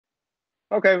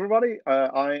Okay, everybody.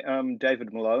 I am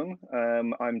David Malone.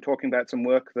 I'm talking about some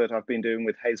work that I've been doing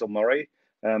with Hazel Murray.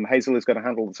 Hazel is going to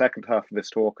handle the second half of this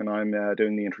talk, and I'm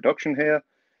doing the introduction here.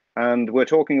 And we're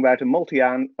talking about a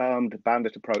multi-armed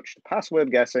bandit approach to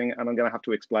password guessing, and I'm going to have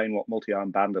to explain what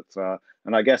multi-armed bandits are.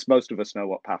 And I guess most of us know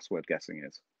what password guessing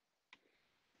is.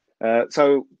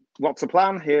 So what's the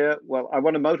plan here? Well, I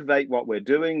want to motivate what we're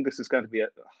doing. This is going to be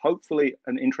hopefully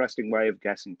an interesting way of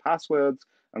guessing passwords.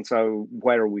 And so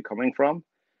where are we coming from?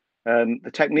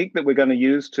 The technique that we're going to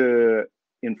use to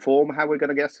inform how we're going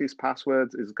to guess these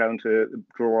passwords is going to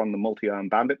draw on the multi-armed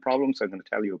bandit problem. So I'm going to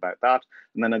tell you about that.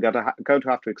 And then I'm going to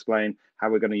have to explain how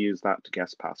we're going to use that to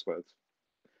guess passwords.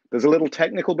 There's a little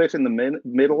technical bit in the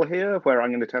middle here where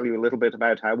I'm going to tell you a little bit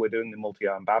about how we're doing the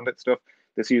multi-armed bandit stuff.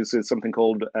 This uses something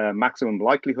called maximum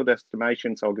likelihood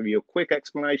estimation. So I'll give you a quick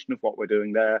explanation of what we're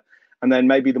doing there. And then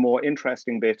maybe the more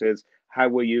interesting bit is how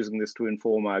we're using this to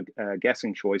inform our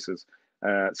guessing choices.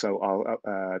 So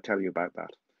I'll tell you about that.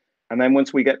 And then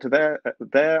once we get to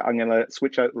there, I'm going to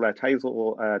switch out, let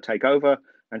Hazel take over,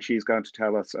 and she's going to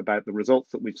tell us about the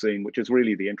results that we've seen, which is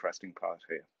really the interesting part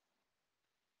here.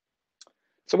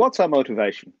 So what's our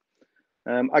motivation?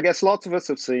 I guess lots of us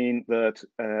have seen that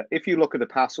if you look at a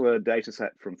password data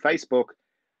set from Facebook,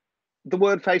 the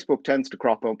word Facebook tends to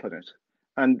crop up in it.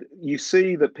 And you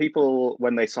see that people,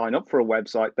 when they sign up for a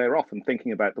website, they're often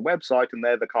thinking about the website, and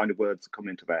they're the kind of words that come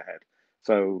into their head.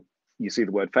 So you see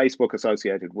the word Facebook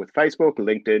associated with Facebook,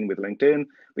 LinkedIn with LinkedIn,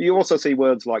 but you also see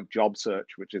words like job search,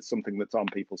 which is something that's on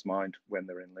people's mind when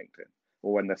they're in LinkedIn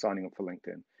or when they're signing up for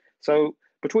LinkedIn. So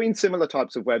between similar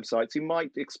types of websites, you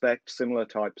might expect similar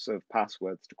types of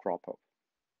passwords to crop up.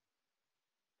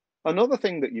 Another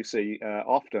thing that you see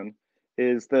often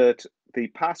is that the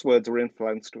passwords are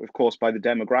influenced, of course, by the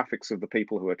demographics of the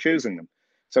people who are choosing them.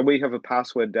 So we have a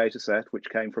password data set which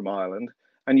came from Ireland,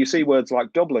 and you see words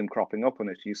like Dublin cropping up on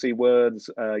it. You see words,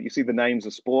 you see the names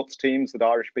of sports teams that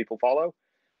Irish people follow.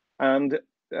 And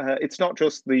it's not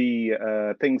just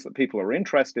the things that people are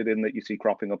interested in that you see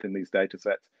cropping up in these data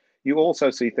sets. You also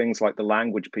see things like the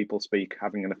language people speak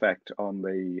having an effect on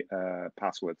the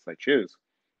passwords they choose,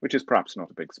 which is perhaps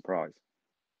not a big surprise.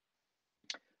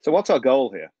 So what's our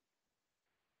goal here?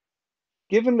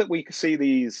 Given that we see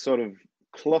these sort of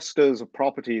clusters of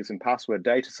properties in password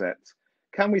data sets,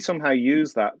 can we somehow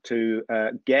use that to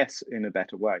guess in a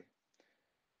better way?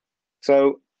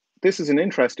 So this is an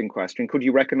interesting question. Could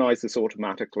you recognize this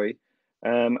automatically?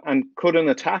 And could an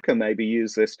attacker maybe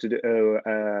use this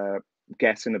to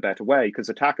guess in a better way? Because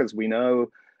attackers, we know,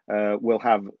 will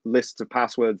have lists of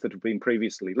passwords that have been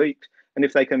previously leaked. And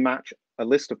if they can match a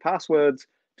list of passwords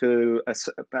to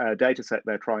a data set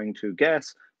they're trying to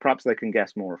guess, perhaps they can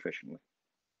guess more efficiently.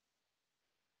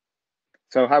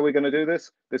 So how are we going to do this?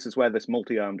 This is where this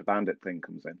multi-armed bandit thing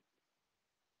comes in.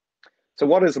 So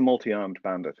what is a multi-armed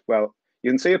bandit? Well, you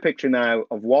can see a picture now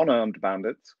of one-armed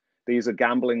bandits. These are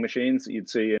gambling machines that you'd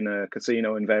see in a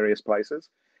casino in various places.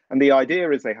 And the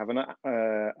idea is they have an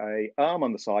arm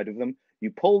on the side of them. You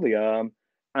pull the arm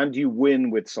and you win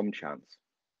with some chance.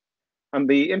 And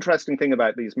the interesting thing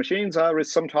about these machines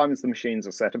is sometimes the machines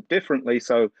are set up differently.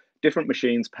 So different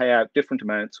machines pay out different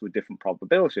amounts with different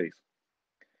probabilities.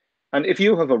 And if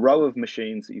you have a row of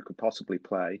machines that you could possibly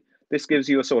play, this gives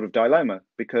you a sort of dilemma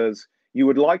because you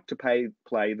would like to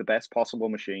play the best possible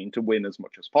machine to win as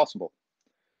much as possible.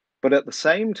 But at the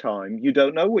same time, you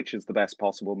don't know which is the best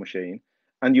possible machine.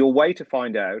 And your way to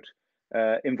find out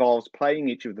involves playing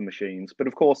each of the machines. But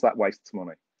of course, that wastes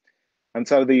money. And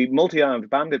so the multi-armed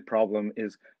bandit problem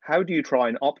is how do you try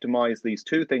and optimize these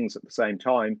two things at the same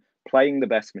time, playing the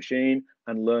best machine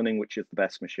and learning which is the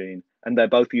best machine. And they're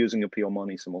both using up your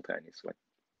money simultaneously.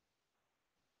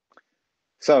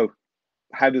 So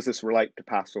how does this relate to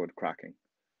password cracking?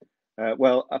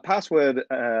 Well, a password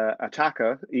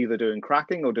attacker, either doing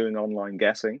cracking or doing online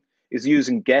guessing, is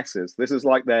using guesses. This is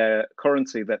like their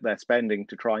currency that they're spending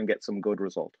to try and get some good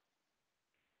result.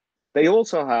 They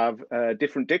also have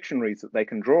different dictionaries that they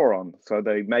can draw on. So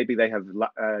maybe they have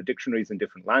dictionaries in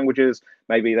different languages.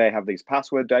 Maybe they have these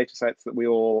password data sets that we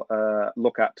all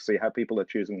look at to see how people are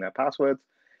choosing their passwords.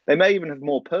 They may even have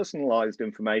more personalized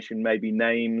information, maybe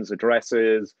names,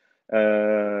 addresses,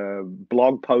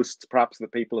 blog posts perhaps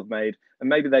that people have made, and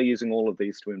maybe they're using all of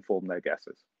these to inform their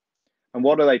guesses. And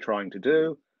what are they trying to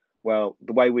do? Well,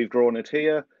 the way we've drawn it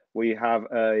here, we have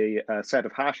a set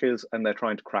of hashes, and they're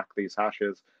trying to crack these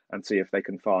hashes and see if they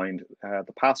can find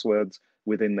the passwords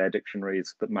within their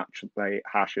dictionaries that match the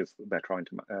hashes that they're trying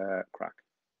to crack.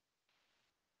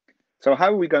 So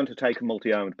how are we going to take a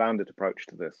multi-armed bandit approach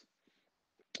to this?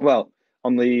 Well,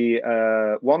 On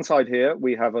the one side here,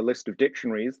 we have a list of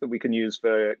dictionaries that we can use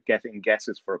for getting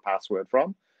guesses for a password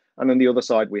from. And on the other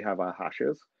side, we have our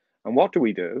hashes. And what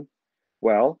do?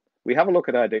 Well, we have a look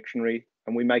at our dictionary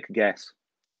and we make a guess.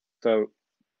 So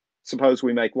suppose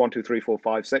we make 1, 2, 3, 4,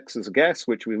 5, 6 as a guess,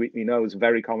 which we know is a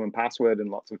very common password in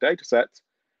lots of data sets.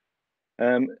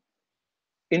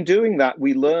 In doing that,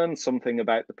 we learn something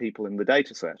about the people in the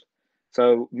data set.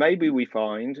 So maybe we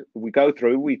go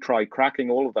through, we try cracking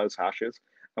all of those hashes,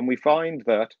 and we find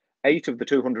that 8 of the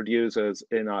 200 users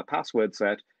in our password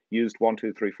set used 1,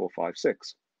 2, 3, 4, 5,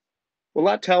 6. Well,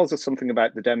 that tells us something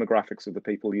about the demographics of the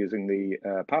people using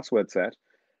the password set.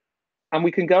 And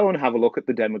we can go and have a look at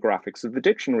the demographics of the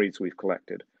dictionaries we've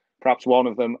collected. Perhaps one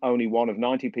of them, only 1 of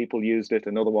 90 people used it,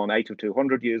 another one, 8 of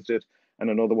 200 used it, and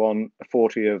another one,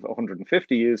 40 of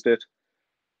 150 used it.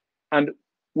 And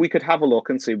we could have a look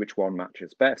and see which one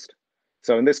matches best.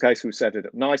 So in this case, we've set it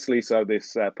up nicely. So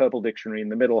this purple dictionary in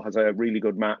the middle has a really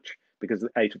good match because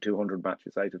 8 of 200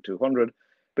 matches 8 of 200.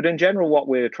 But in general, what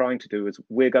we're trying to do is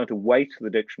we're going to weight the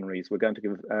dictionaries. We're going to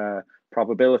give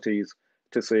probabilities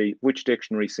to see which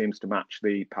dictionary seems to match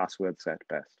the password set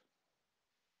best.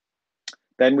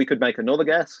 Then we could make another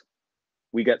guess.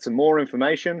 We get some more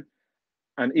information.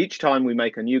 And each time we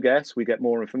make a new guess, we get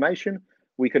more information.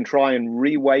 We can try and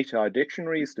reweight our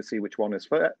dictionaries to see which one is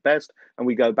best. And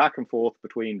we go back and forth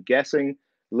between guessing,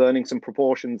 learning some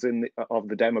proportions of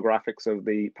the demographics of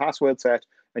the password set,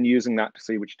 and using that to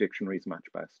see which dictionaries match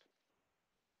best.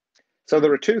 So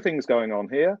there are 2 things going on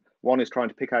here. One is trying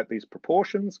to pick out these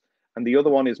proportions, and the other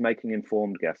one is making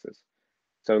informed guesses.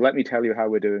 So let me tell you how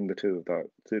we're doing the two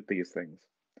of these things.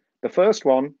 The first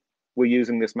one, we're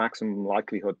using this maximum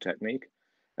likelihood technique.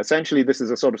 Essentially, this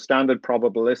is a sort of standard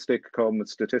probabilistic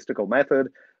statistical method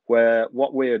where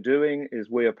what we are doing is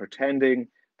we are pretending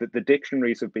that the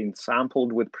dictionaries have been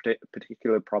sampled with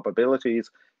particular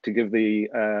probabilities to give the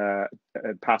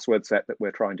password set that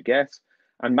we're trying to guess.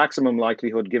 And maximum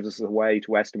likelihood gives us a way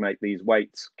to estimate these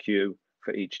weights Q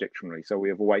for each dictionary. So we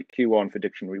have a weight Q1 for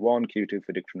dictionary 1, Q2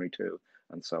 for dictionary 2,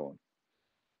 and so on.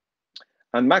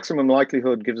 And maximum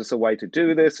likelihood gives us a way to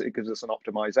do this. It gives us an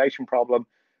optimization problem,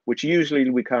 which usually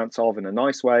we can't solve in a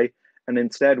nice way. And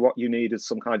instead, what you need is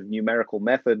some kind of numerical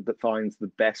method that finds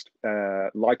the best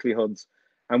likelihoods.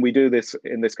 And we do this,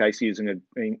 in this case, using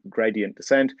a gradient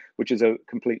descent, which is a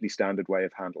completely standard way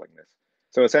of handling this.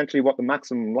 So essentially what the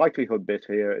maximum likelihood bit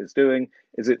here is doing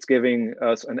is it's giving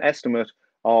us an estimate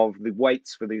of the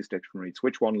weights for these dictionaries,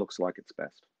 which one looks like it's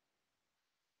best.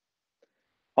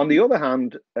 On the other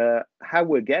hand, how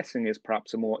we're guessing is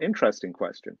perhaps a more interesting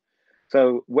question.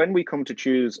 So when we come to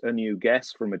choose a new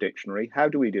guess from a dictionary, how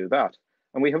do we do that?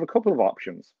 And we have a couple of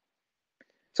options.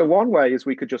 So one way is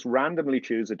we could just randomly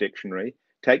choose a dictionary,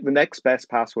 take the next best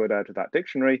password out of that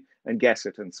dictionary and guess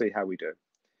it and see how we do.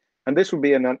 And this would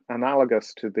be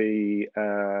analogous to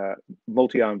the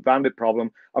multi-armed bandit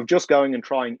problem of just going and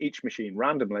trying each machine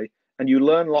randomly, and you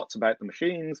learn lots about the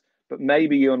machines, but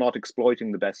maybe you're not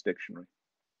exploiting the best dictionary.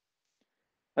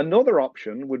 Another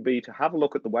option would be to have a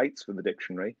look at the weights for the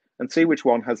dictionary and see which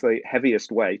one has the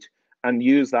heaviest weight and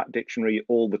use that dictionary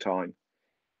all the time.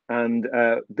 And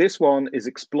this one is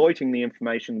exploiting the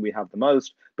information we have the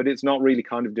most, but it's not really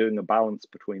kind of doing a balance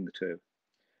between the two.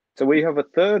 So we have a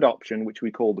third option, which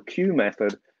we call the Q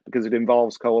method, because it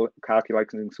involves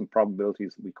calculating some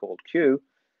probabilities that we called Q.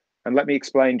 And let me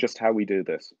explain just how we do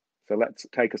this. So let's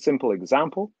take a simple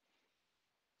example.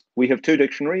 We have 2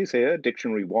 dictionaries here,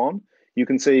 dictionary 1. You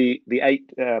can see the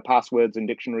 8 passwords in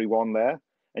dictionary 1 there,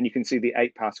 and you can see the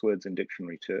 8 passwords in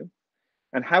dictionary 2.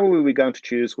 And how are we going to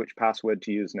choose which password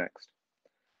to use next?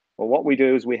 Well, what we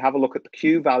do is we have a look at the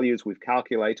Q values we've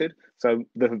calculated. So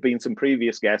there have been some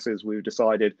previous guesses. We've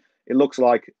decided it looks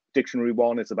like dictionary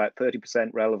 1 is about 30%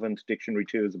 relevant, dictionary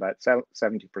 2 is about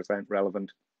 70%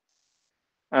 relevant.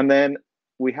 And then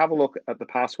we have a look at the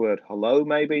password hello,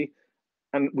 maybe,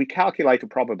 and we calculate a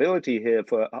probability here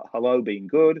for hello being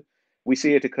good. We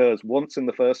see it occurs once in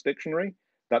the first dictionary.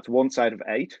 That's once out of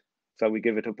 8. So we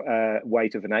give it a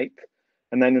weight of an 8th.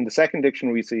 And then in the second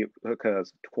dictionary, we see it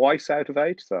occurs twice out of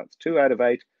 8. So that's 2 out of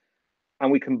 8.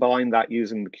 And we combine that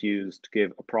using the Qs to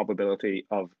give a probability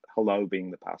of hello being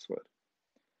the password.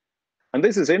 And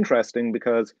this is interesting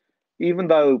because even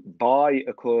though by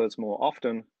occurs more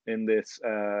often in these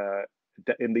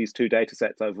 2 data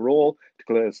sets overall, it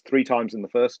occurs 3 times in the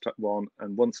first one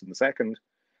and once in the second,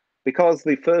 because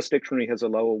the first dictionary has a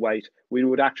lower weight, we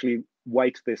would actually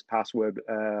weight this password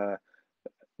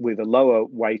with a lower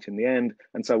weight in the end,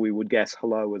 and so we would guess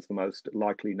hello as the most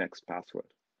likely next password.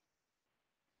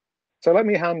 So let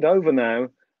me hand over now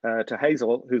to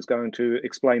Hazel, who's going to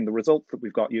explain the results that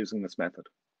we've got using this method.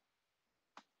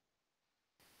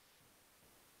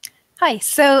 Hi,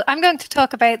 so I'm going to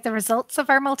talk about the results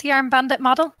of our multi-arm bandit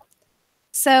model.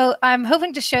 So I'm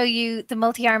hoping to show you the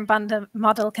multi-arm bandit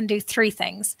model can do three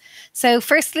things. So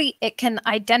firstly, it can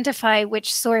identify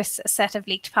which source a set of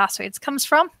leaked passwords comes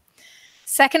from.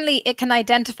 Secondly, it can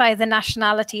identify the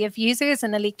nationality of users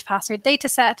in a leaked password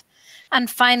dataset. And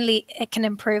finally, it can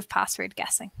improve password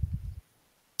guessing.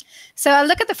 So I'll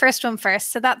look at the first one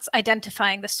first. So that's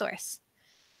identifying the source.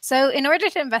 So in order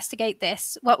to investigate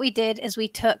this, what we did is we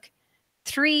took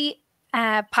three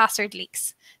password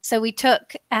leaks. So we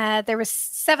took, there was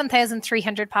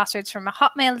 7,300 passwords from a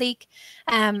Hotmail leak,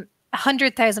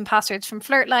 100,000 passwords from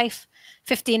FlirtLife,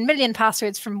 15 million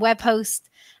passwords from Webhost,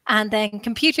 and then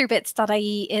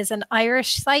computerbits.ie is an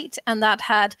Irish site, and that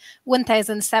had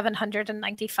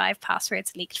 1,795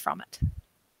 passwords leaked from it.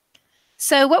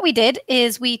 So what we did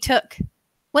is we took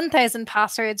 1,000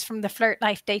 passwords from the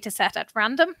FlirtLife dataset at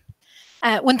random,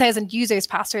 1,000 users'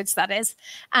 passwords, that is,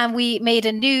 and we made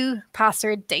a new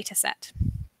password dataset.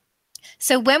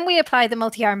 So when we apply the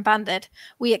multi-arm bandit,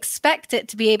 we expect it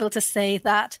to be able to say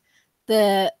that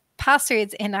the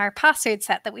passwords in our password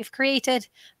set that we've created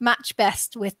match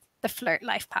best with the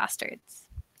FlirtLife passwords.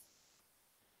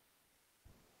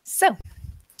 So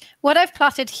what I've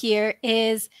plotted here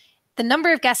is the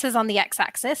number of guesses on the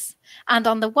x-axis, and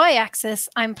on the y-axis,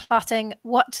 I'm plotting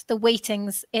what the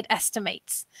weightings it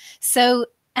estimates. So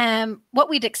what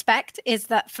we'd expect is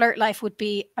that FlirtLife would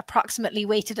be approximately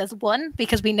weighted as 1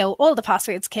 because we know all the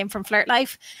passwords came from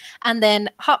FlirtLife, and then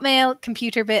Hotmail,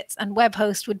 ComputerBits, and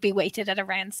Webhost would be weighted at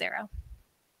around 0.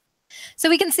 So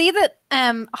we can see that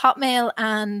Hotmail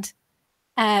and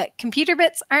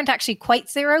ComputerBits aren't actually quite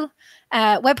 0.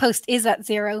 Webhost is at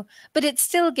 0, but it's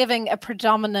still giving a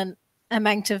predominant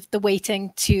amount of the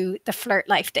weighting to the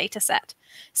FlirtLife dataset.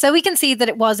 So we can see that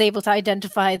it was able to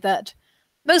identify that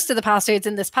most of the passwords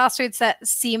in this password set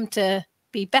seem to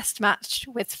be best matched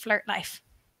with FlirtLife.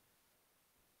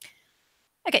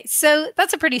 Okay, so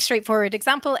that's a pretty straightforward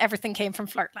example. Everything came from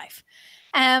FlirtLife.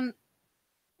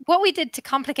 What we did to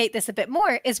complicate this a bit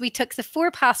more is we took the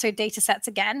 4 password datasets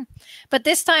again, but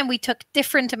this time we took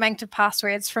different amount of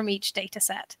passwords from each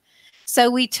dataset.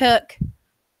 So we took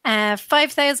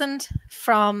 5,000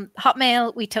 from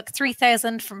Hotmail, we took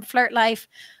 3,000 from FlirtLife,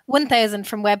 1,000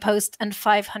 from Webhost, and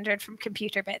 500 from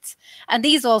ComputerBits. And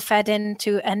these all fed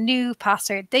into a new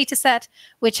password dataset,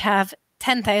 which have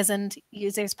 10,000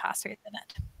 users' passwords in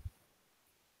it.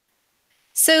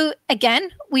 So again,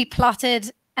 we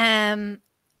plotted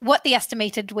what the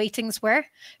estimated weightings were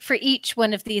for each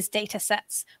one of these data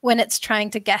sets when it's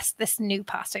trying to guess this new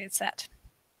password set.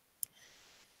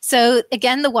 So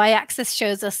again, the y-axis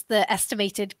shows us the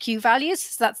estimated Q values.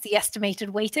 So that's the estimated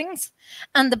weightings.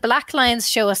 And the black lines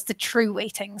show us the true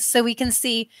weightings. So we can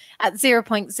see at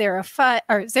 0.05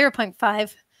 or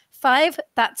 0.55,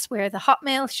 that's where the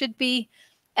Hotmail should be.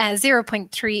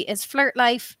 0.3 is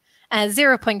FlirtLife.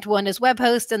 0.1 is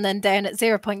Webhost, and then down at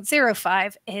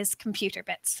 0.05 is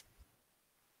ComputerBits.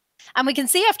 And we can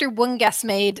see after one guess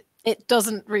made, it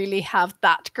doesn't really have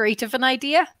that great of an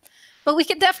idea. But we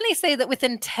can definitely say that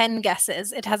within 10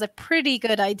 guesses, it has a pretty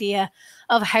good idea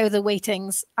of how the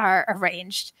weightings are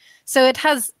arranged. So it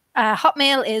has,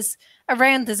 Hotmail is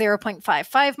around the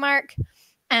 0.55 mark,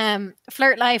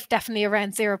 FlirtLife definitely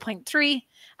around 0.3,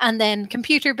 and then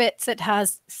ComputerBits, it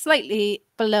has slightly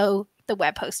below the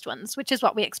Webhost ones, which is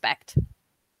what we expect.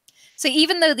 So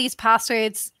even though these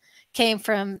passwords came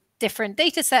from different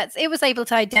data sets, it was able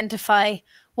to identify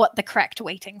what the correct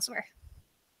weightings were.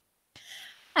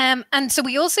 And so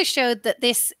we also showed that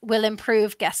this will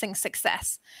improve guessing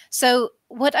success. So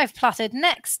what I've plotted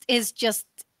next is just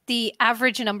the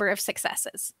average number of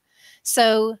successes.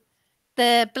 So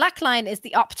the black line is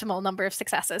the optimal number of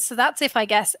successes. So that's if I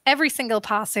guess every single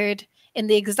password in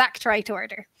the exact right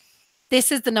order.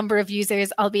 This is the number of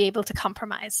users I'll be able to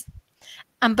compromise.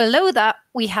 And below that,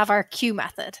 we have our Q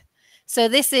method. So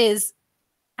this is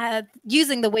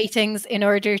using the weightings in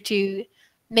order to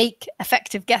make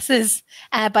effective guesses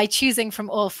by choosing from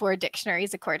all 4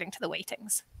 dictionaries according to the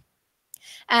weightings.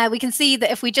 We can see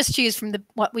that if we just choose from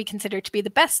what we consider to be the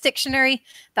best dictionary,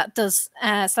 that does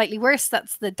slightly worse.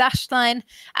 That's the dashed line.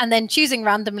 And then choosing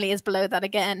randomly is below that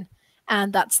again,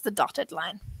 and that's the dotted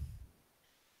line.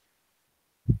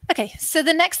 Okay, so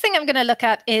the next thing I'm going to look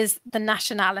at is the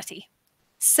nationality.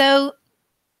 So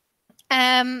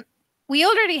we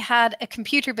already had a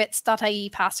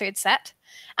computerbits.ie password set,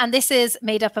 and this is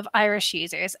made up of Irish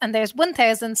users, and there's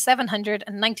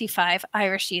 1,795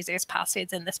 Irish users'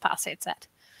 passwords in this password set.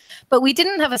 But we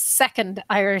didn't have a second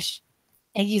Irish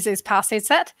users' password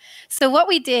set. So what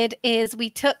we did is we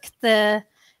took the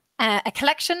a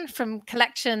collection from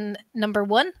collection number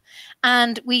 1,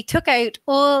 and we took out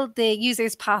all the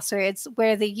users' passwords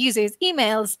where the users'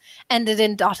 emails ended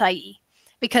in .ie,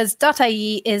 because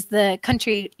 .ie is the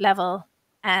country level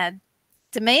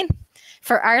domain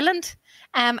for Ireland.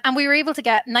 And we were able to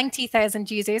get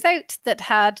 90,000 users out that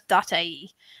had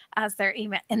 .ie as their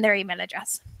email in their email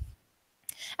address.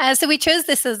 So we chose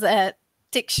this as a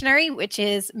dictionary, which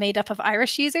is made up of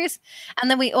Irish users.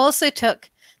 And then we also took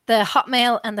the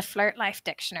Hotmail and the Flirt Life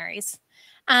dictionaries.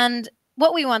 And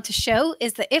what we want to show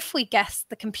is that if we guess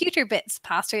the computer bits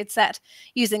password set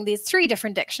using these 3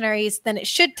 different dictionaries, then it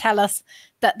should tell us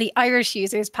that the Irish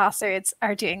users' passwords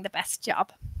are doing the best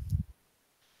job.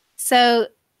 So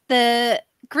the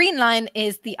green line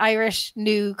is the Irish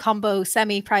new combo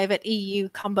semi-private EU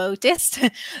combo dist,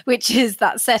 which is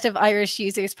that set of Irish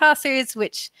users' passwords,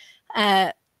 which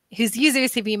whose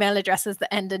users have email addresses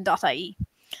that end in .ie.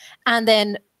 And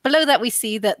then below that, we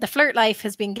see that the Flirt Life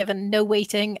has been given no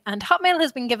weighting and Hotmail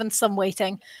has been given some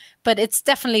weighting, but it's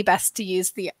definitely best to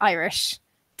use the Irish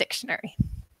dictionary.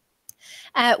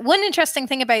 One interesting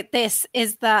thing about this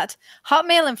is that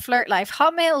Hotmail and Flirt Life,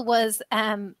 Hotmail was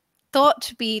thought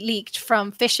to be leaked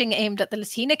from phishing aimed at the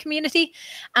Latina community,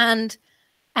 and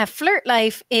Flirt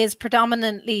Life is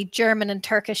predominantly German and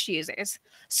Turkish users.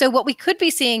 So what we could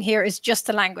be seeing here is just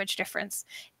a language difference.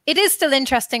 It is still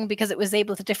interesting because it was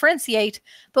able to differentiate,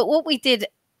 but what we did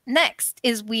next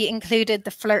is we included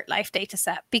the Flirt Life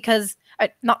dataset because, the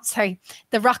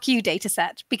RockU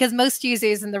dataset, because most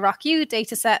users in the RockU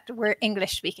dataset were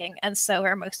English speaking, and so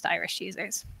are most Irish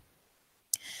users.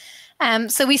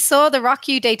 So we saw the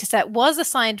RockU dataset was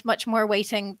assigned much more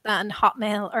weighting than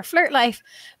Hotmail or Flirt Life,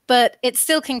 but it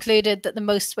still concluded that the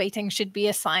most weighting should be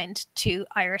assigned to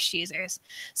Irish users.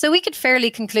 So we could fairly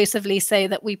conclusively say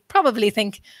that we probably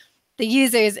think the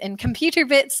users in computer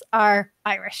bits are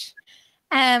Irish.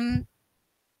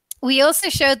 We also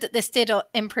showed that this did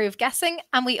improve guessing,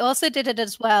 and we also did it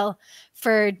as well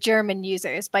for German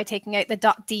users by taking out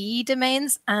the .de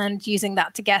domains and using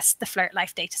that to guess the Flirt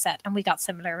Life dataset, and we got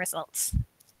similar results.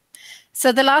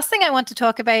 So the last thing I want to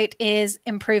talk about is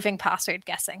improving password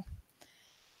guessing.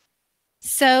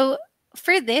 So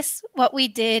for this, what we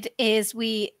did is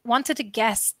we wanted to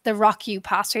guess the RockU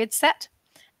password set,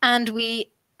 and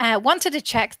we wanted to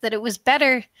check that it was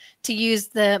better to use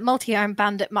the multi-arm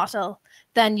bandit model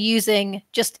than using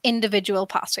just individual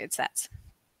password sets.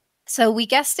 So we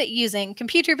guessed it using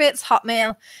computer bits,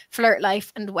 Hotmail, Flirt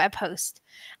Life, and Webhost.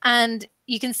 And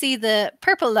you can see the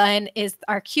purple line is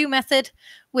our Q method,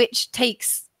 which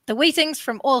takes the weightings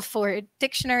from all 4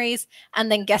 dictionaries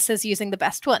and then guesses using the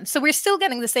best one. So we're still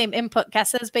getting the same input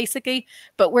guesses, basically,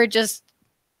 but we're just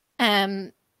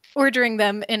ordering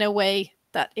them in a way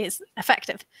that is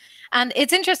effective. And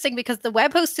it's interesting because the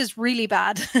Webhost is really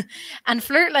bad and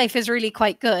Flirt Life is really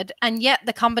quite good, and yet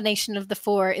the combination of the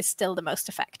 4 is still the most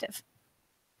effective.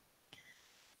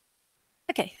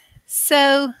 Okay,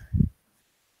 so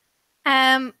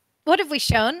what have we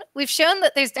shown? We've shown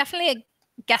that there's definitely a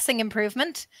guessing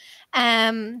improvement.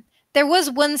 There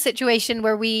was one situation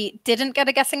where we didn't get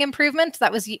a guessing improvement.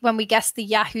 That was when we guessed the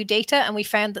Yahoo data and we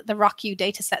found that the RockU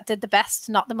dataset did the best,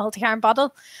 not the multi-arm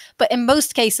model. But in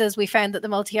most cases, we found that the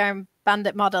multi-arm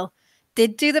bandit model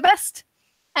did do the best.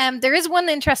 There is one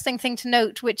interesting thing to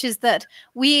note, which is that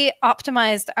we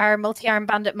optimized our multi-arm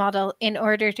bandit model in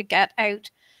order to get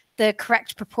out the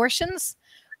correct proportions,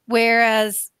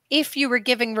 whereas if you were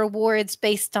giving rewards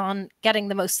based on getting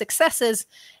the most successes,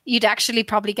 you'd actually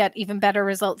probably get even better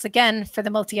results again for the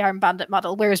multi-arm bandit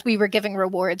model, whereas we were giving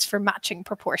rewards for matching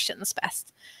proportions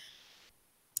best.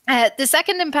 The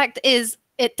second impact is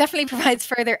it definitely provides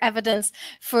further evidence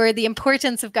for the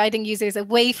importance of guiding users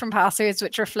away from passwords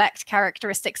which reflect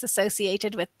characteristics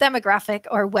associated with demographic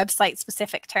or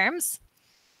website-specific terms.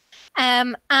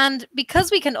 And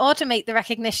because we can automate the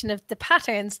recognition of the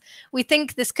patterns, we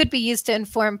think this could be used to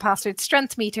inform password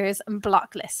strength meters and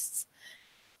block lists.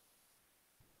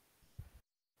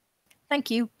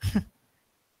 Thank you.